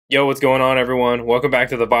Yo, what's going on, everyone? Welcome back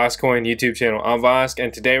to the VoskCoin YouTube channel. I'm Vosk,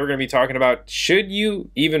 and today we're going to be talking about, should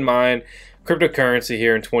you even mine cryptocurrency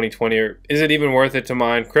here in 2020, or is it even worth it to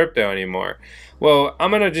mine crypto anymore? Well, I'm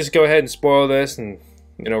going to just go ahead and spoil this and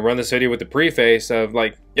run this video with the preface of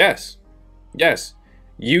like, yes,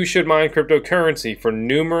 you should mine cryptocurrency for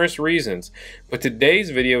numerous reasons, but today's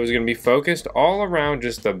video is going to be focused all around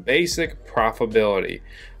just the basic profitability.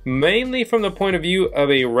 Mainly from the point of view of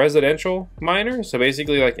a residential miner, so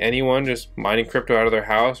basically like anyone just mining crypto out of their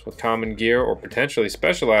house with common gear or potentially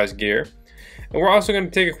specialized gear. And we're also going to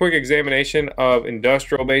take a quick examination of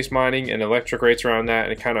industrial-based mining and electric rates around that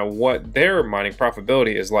and kind of what their mining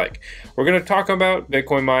profitability is like. We're going to talk about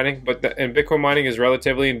Bitcoin mining, and Bitcoin mining is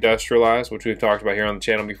relatively industrialized, which we've talked about here on the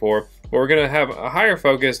channel before. But we're going to have a higher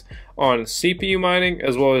focus on CPU mining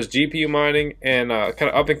as well as GPU mining and kind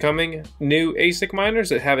of up-and-coming new ASIC miners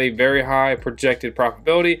that have a very high projected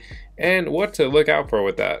profitability and what to look out for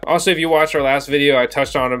with that. Also, if you watched our last video, I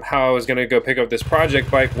touched on how I was going to go pick up this project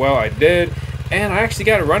bike. Well, I did. And I actually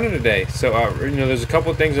got it running today. So, there's a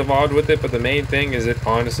couple things involved with it, but the main thing is it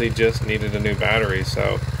honestly just needed a new battery.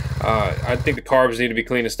 So, I think the carbs need to be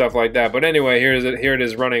clean and stuff like that. But anyway, here it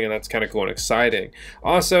is running, and that's kind of cool and exciting.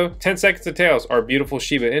 Also, 10 seconds of tails. Our beautiful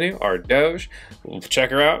Shiba Inu, our Doge.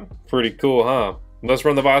 Check her out. Pretty cool, huh? Let's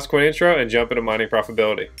run the VoskCoin intro and jump into mining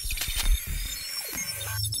profitability.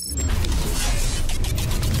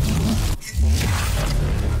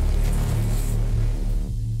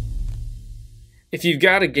 If you've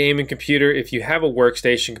got a gaming computer, if you have a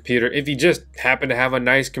workstation computer, if you just happen to have a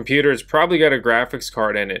nice computer, it's probably got a graphics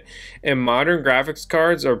card in it. And modern graphics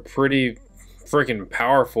cards are pretty freaking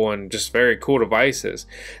powerful and just very cool devices.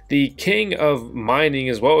 The king of mining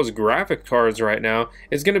as well as graphic cards right now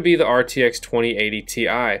is going to be the RTX 2080 Ti.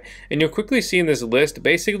 And you'll quickly see in this list,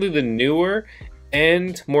 basically the newer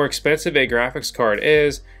and more expensive a graphics card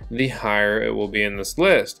is, the higher it will be in this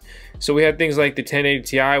list. So we had things like the 1080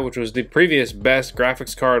 Ti, which was the previous best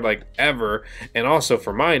graphics card like ever, and also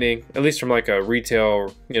for mining, at least from like a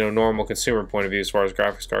retail, normal consumer point of view as far as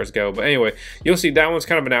graphics cards go. But anyway, you'll see that one's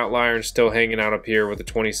kind of an outlier and still hanging out up here with the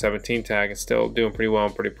 2017 tag and still doing pretty well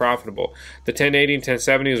and pretty profitable. The 1080 and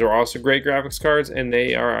 1070s are also great graphics cards, and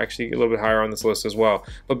they are actually a little bit higher on this list as well.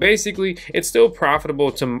 But basically, it's still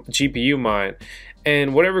profitable to GPU mine.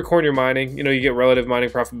 And whatever coin you're mining, you get relative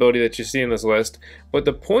mining profitability that you see in this list. But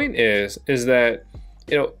the point is that,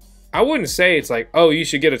 I wouldn't say it's like, oh, you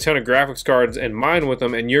should get a ton of graphics cards and mine with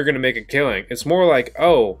them and you're going to make a killing. It's more like,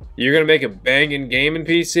 oh, you're going to make a banging gaming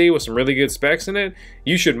PC with some really good specs in it.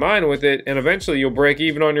 You should mine with it, and eventually you'll break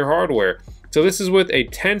even on your hardware. So this is with a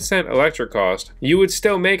 10-cent electric cost. You would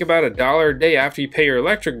still make about $1 a day after you pay your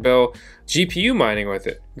electric bill GPU mining with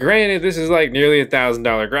it. Granted, this is like nearly $1,000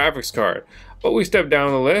 graphics card. But we stepped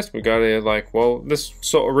down the list, we got it like, well, this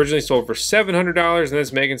originally sold for $700 and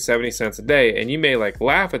it's making 70 cents a day. And you may like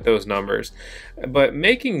laugh at those numbers, but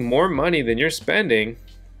making more money than you're spending,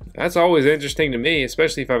 that's always interesting to me,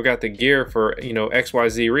 especially if I've got the gear for,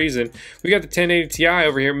 XYZ reason. We got the 1080 Ti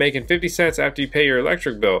over here making 50 cents after you pay your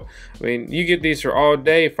electric bill. I mean, you get these for all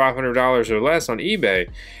day, $500 or less on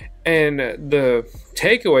eBay. And the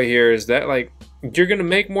takeaway here is that like, you're going to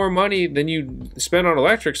make more money than you spend on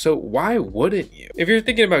electric, so why wouldn't you? If you're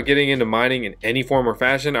thinking about getting into mining in any form or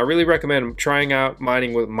fashion, I really recommend trying out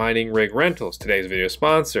mining with Mining Rig Rentals, today's video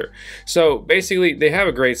sponsor. So basically, they have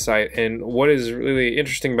a great site, and what is really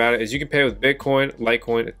interesting about it is you can pay with Bitcoin,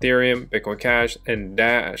 Litecoin, Ethereum, Bitcoin Cash, and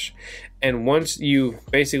Dash. And once you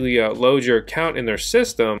basically load your account in their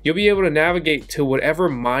system, you'll be able to navigate to whatever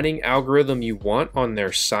mining algorithm you want on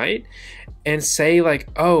their site and say like,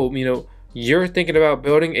 oh, you're thinking about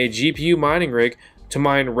building a GPU mining rig to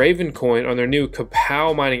mine Ravencoin on their new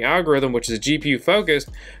Kapow mining algorithm, which is GPU focused.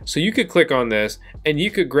 So you could click on this and you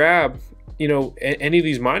could grab any of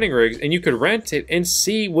these mining rigs and you could rent it and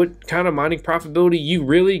see what kind of mining profitability you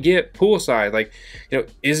really get poolside. Like,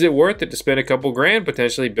 is it worth it to spend a couple grand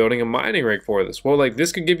potentially building a mining rig for this? Well, like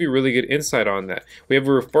this could give you really good insight on that. We have a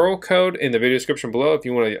referral code in the video description below if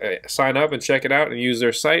you want to sign up and check it out and use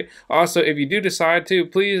their site. Also, if you do decide to,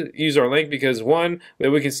 please use our link because one,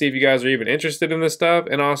 we can see if you guys are even interested in this stuff,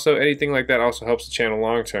 and also anything like that also helps the channel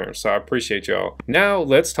long term. So I appreciate y'all. Now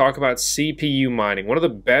let's talk about CPU mining. One of the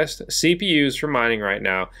best CPUs for mining right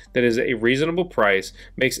now that is a reasonable price,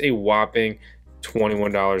 makes a whopping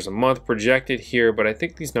 $21 a month projected here, but I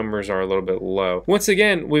think these numbers are a little bit low. Once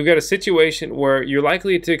again, we've got a situation where you're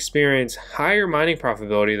likely to experience higher mining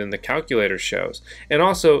profitability than the calculator shows. And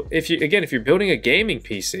also, if you're building a gaming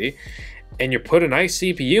PC and you put a nice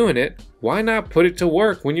CPU in it, why not put it to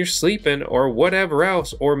work when you're sleeping or whatever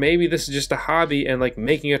else? Or maybe this is just a hobby and like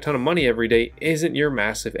making a ton of money every day isn't your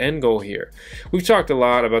massive end goal here. We've talked a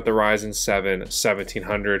lot about the Ryzen 7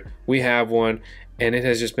 1700. We have one, and it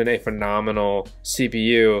has just been a phenomenal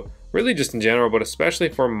CPU, really just in general, but especially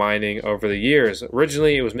for mining over the years.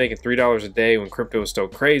 Originally, it was making $3 a day when crypto was still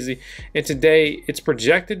crazy, and today it's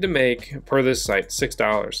projected to make, per this site,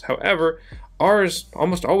 $6. However, ours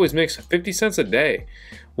almost always makes 50 cents a day,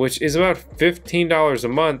 which is about $15 a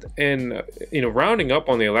month, and rounding up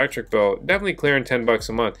on the electric bill, definitely clearing 10 bucks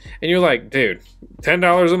a month. And you're like, dude,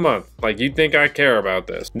 $10 a month, like, you think I care about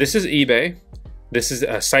this? This is eBay. This is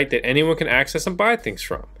a site that anyone can access and buy things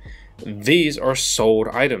from. These are sold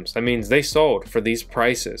items. That means they sold for these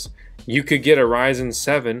prices. You could get a Ryzen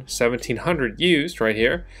 7 1700 used right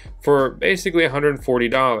here for basically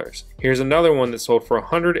 $140. Here's another one that sold for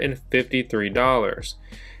 $153.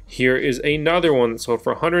 Here is another one that sold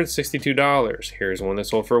for $162. Here's one that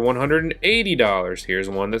sold for $180. Here's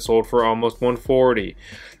one that sold for almost $140.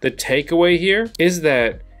 The takeaway here is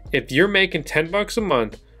that if you're making 10 bucks a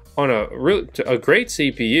month on a great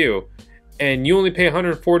CPU and you only pay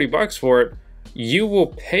 140 bucks for it, you will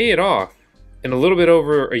pay it off in a little bit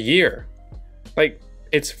over a year. Like,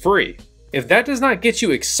 it's free. If that does not get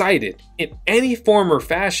you excited in any form or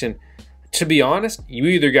fashion, to be honest, you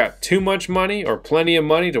either got too much money or plenty of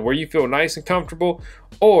money to where you feel nice and comfortable,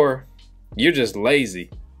 or you're just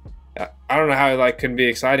lazy. I don't know how that couldn't be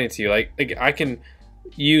exciting to you. Like I can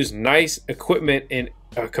use nice equipment in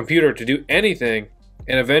a computer to do anything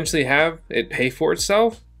and eventually have it pay for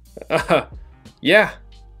itself. Yeah,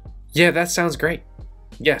 that sounds great.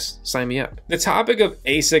 Yes, sign me up. The topic of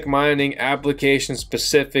ASIC mining,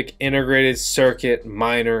 application-specific integrated circuit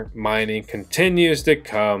miner mining, continues to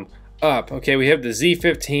come up. Okay, we have the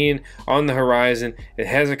Z15 on the horizon. It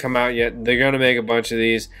hasn't come out yet. They're going to make a bunch of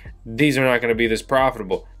these. These are not going to be this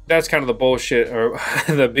profitable. That's kind of the bullshit or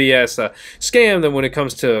the BS scam that when it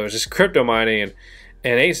comes to just crypto mining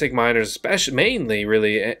and ASIC miners, especially mainly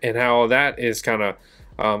really, and how that is kind of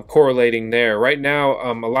correlating there. Right now,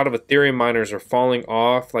 a lot of Ethereum miners are falling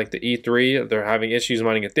off, like the E3. They're having issues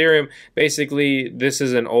mining Ethereum. Basically, this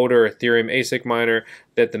is an older Ethereum ASIC miner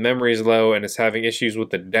that the memory is low and it's having issues with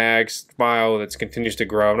the DAGs file that continues to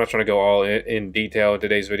grow. I'm not trying to go all in detail in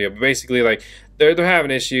today's video, but basically, like, they're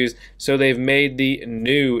having issues, so they've made the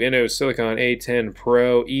new Silicon A10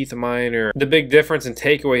 Pro ETH miner. The big difference and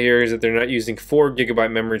takeaway here is that they're not using 4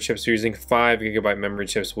 GB memory chips, they're using 5 GB memory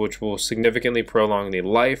chips, which will significantly prolong the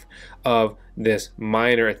life of this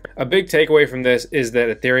miner. A big takeaway from this is that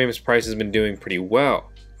Ethereum's price has been doing pretty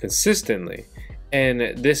well, consistently.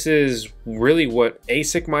 And this is really what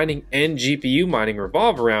ASIC mining and GPU mining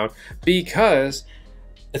revolve around, because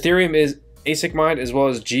Ethereum is ASIC mined as well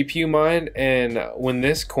as GPU mined, and when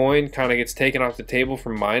this coin kind of gets taken off the table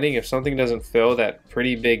from mining, if something doesn't fill that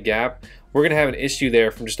pretty big gap, we're gonna have an issue there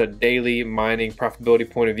from just a daily mining profitability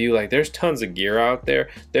point of view. Like, there's tons of gear out there.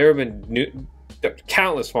 There have been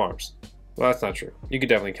countless farms. Well, that's not true. You could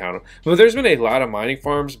definitely count them. But there's been a lot of mining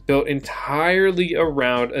farms built entirely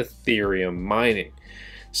around Ethereum mining.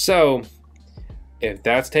 So if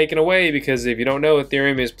that's taken away, because if you don't know,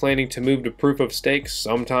 Ethereum is planning to move to proof of stake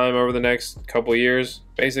sometime over the next couple years,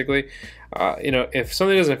 basically. If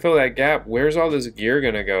something doesn't fill that gap, where's all this gear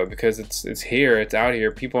gonna go? Because it's here, it's out here.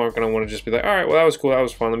 People aren't gonna want to just be like, all right, well, that was cool, that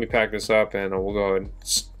was fun, let me pack this up and we'll go and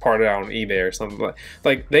part it out on eBay or something.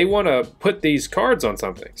 Like they want to put these cards on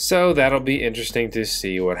something. So that'll be interesting to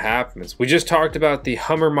see what happens. We just talked about the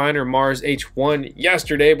Hummer Miner Mars H1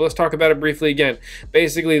 yesterday, but let's talk about it briefly again.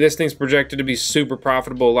 Basically, this thing's projected to be super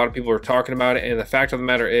profitable. A lot of people are talking about it, and the fact of the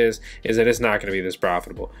matter is that it's not going to be this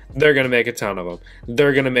profitable. They're going to make a ton of them.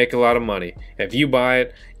 They're going to make a lot of money. If you buy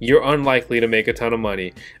it, you're unlikely to make a ton of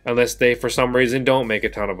money unless they, for some reason, don't make a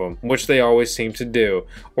ton of them, which they always seem to do,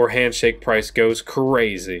 or handshake price goes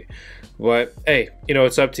crazy. But hey,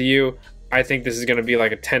 it's up to you. I think this is going to be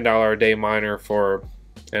like a $10 a day miner for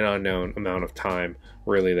an unknown amount of time,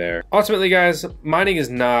 really there. Ultimately, guys, mining is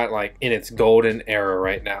not like in its golden era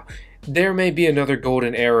right now. There may be another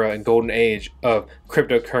golden era and golden age of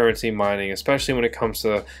cryptocurrency mining, especially when it comes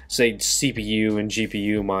to, say, CPU and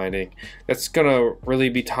GPU mining. That's gonna really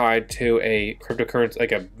be tied to a cryptocurrency,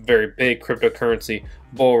 like a very big cryptocurrency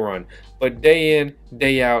bull run. but day in,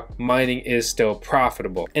 day out, mining is still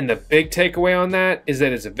profitable. And the big takeaway on that is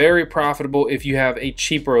that it's very profitable if you have a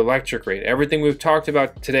cheaper electric rate. Everything we've talked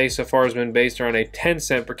about today so far has been based around a 10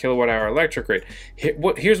 cent per kilowatt hour electric rate.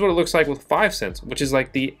 Here's what it looks like with 5 cents, which is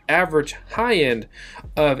like the average high end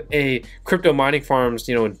of a crypto mining farm's,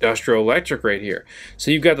 industrial electric rate here.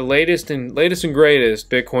 So you've got the latest and greatest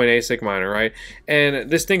Bitcoin ASIC miner, right?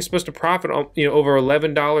 And this thing's supposed to profit, over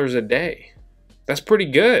 $11 a day. That's pretty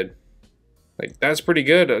good. Like, that's pretty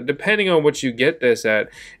good, depending on what you get this at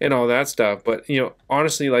and all that stuff. But,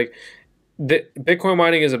 honestly, like, the Bitcoin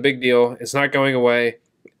mining is a big deal. It's not going away.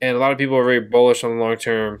 And a lot of people are very bullish on the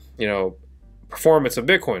long-term, performance of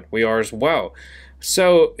Bitcoin. We are as well.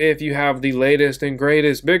 So if you have the latest and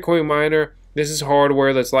greatest Bitcoin miner, this is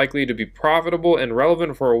hardware that's likely to be profitable and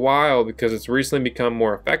relevant for a while because it's recently become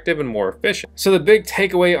more effective and more efficient. So the big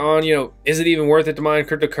takeaway on, is it even worth it to mine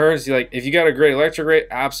cryptocurrency? Like, if you got a great electric rate,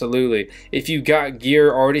 absolutely. If you got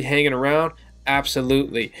gear already hanging around,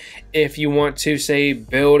 absolutely. If you want to, say,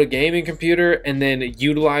 build a gaming computer and then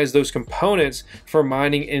utilize those components for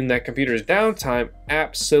mining in that computer's downtime,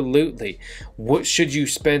 absolutely. What should you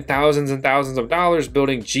spend thousands and thousands of dollars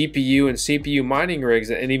building GPU and CPU mining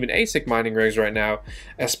rigs and even ASIC mining rigs right now,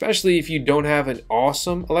 especially if you don't have an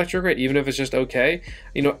awesome electric rate, even if it's just okay?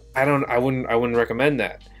 I wouldn't recommend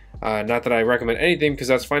that. Not that I recommend anything because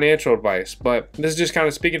that's financial advice, but this is just kind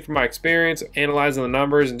of speaking from my experience, analyzing the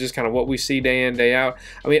numbers and just kind of what we see day in, day out.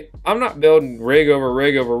 I mean, I'm not building rig over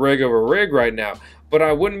rig over rig over rig right now, but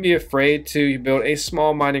I wouldn't be afraid to build a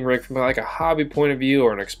small mining rig from like a hobby point of view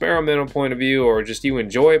or an experimental point of view or just you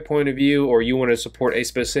enjoy it point of view, or you want to support a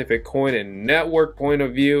specific coin and network point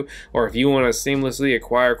of view, or if you want to seamlessly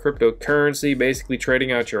acquire cryptocurrency, basically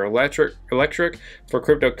trading out your electric for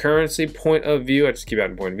cryptocurrency point of view. I just keep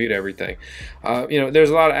adding point of view to everything. There's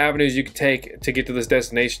a lot of avenues you can take to get to this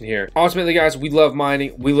destination here. Ultimately, guys, we love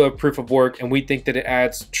mining, we love proof of work, and we think that it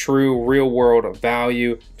adds true real world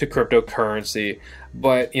value to cryptocurrency.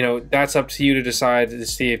 But that's up to you to decide to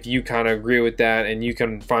see if you kind of agree with that and you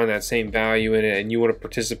can find that same value in it and you want to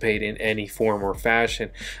participate in any form or fashion.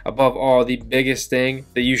 Above all, the biggest thing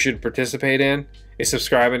that you should participate in is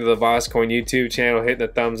subscribing to the VoskCoin YouTube channel, hitting the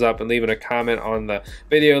thumbs up, and leaving a comment on the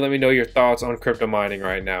video. Let me know your thoughts on crypto mining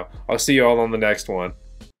right now. I'll see you all on the next one.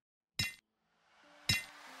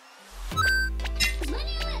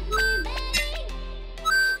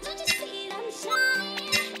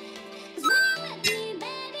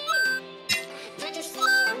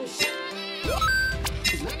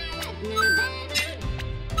 When I let me